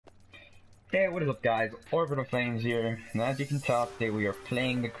Hey, what is up guys, Orbital Flames here, and as you can tell today we are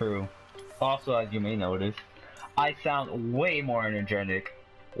playing the crew. Also, as you may notice, I sound way more energetic.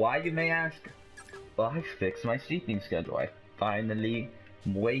 Why, you may ask? Well, I fixed my sleeping schedule. I finally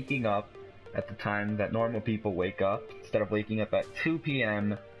am waking up at the time that normal people wake up, instead of waking up at 2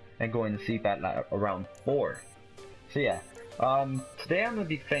 p.m. and going to sleep at like around 4. So yeah, today I'm going to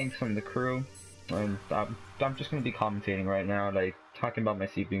be playing some of the crew, and I'm just going to be commentating right now, like talking about my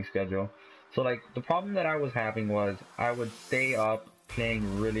sleeping schedule. So like, the problem that I was having was I would stay up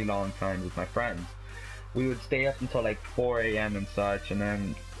playing really long times with my friends. We would stay up until like 4 a.m. and such, and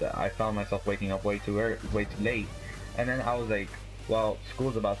then I found myself waking up way too late. And then I was like, well,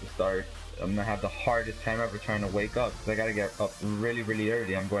 school's about to start. I'm gonna have the hardest time ever trying to wake up because I gotta get up really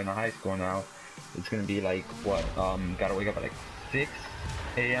early. I'm going to high school now. It's gonna be like, what, gotta wake up at like 6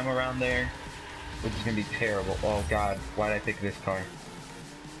 a.m. around there, which is gonna be terrible. Oh god, why did I pick this car?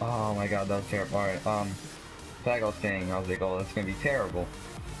 Oh my god, that was terrible. Alright, like I was saying, I was like, oh, that's gonna be terrible.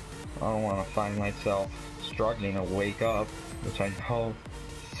 I don't want to find myself struggling to wake up, which I know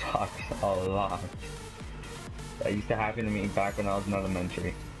sucks a lot. That used to happen to me back when I was in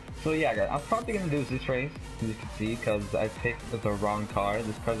elementary. So yeah, guys, I'm probably gonna lose this race, as you can see, because I picked the wrong car.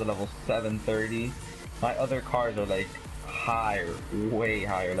 This car's a level 730. My other cars are like higher, way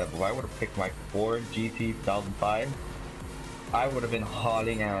higher level. I would have picked my Ford GT 2005. I would have been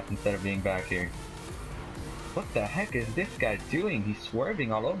hauling ass instead of being back here. What the heck is this guy doing? He's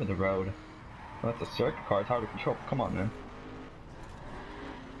swerving all over the road. Well, that's a circuit car. It's hard to control. Come on, man.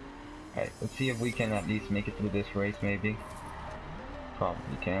 Alright, let's see if we can at least make it through this race, maybe.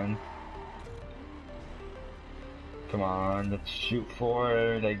 Probably can. Come on, let's shoot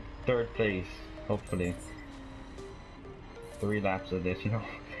for, like, 3rd place. Hopefully. 3 laps of this, you know.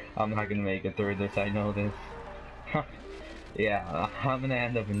 I'm not gonna make it through this, I know this. Yeah, I'm gonna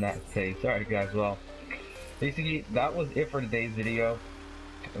end up in that place. Alright guys, well, basically that was it for today's video.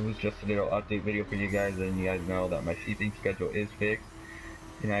 It was just a little update video for you guys, and you guys know that my sleeping schedule is fixed,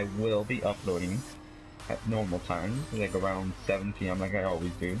 and I will be uploading at normal times, like around 7 p.m. like I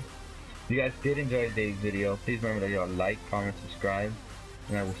always do. If you guys did enjoy today's video, please remember that y'all like, comment, subscribe,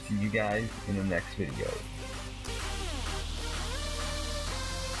 and I will see you guys in the next video.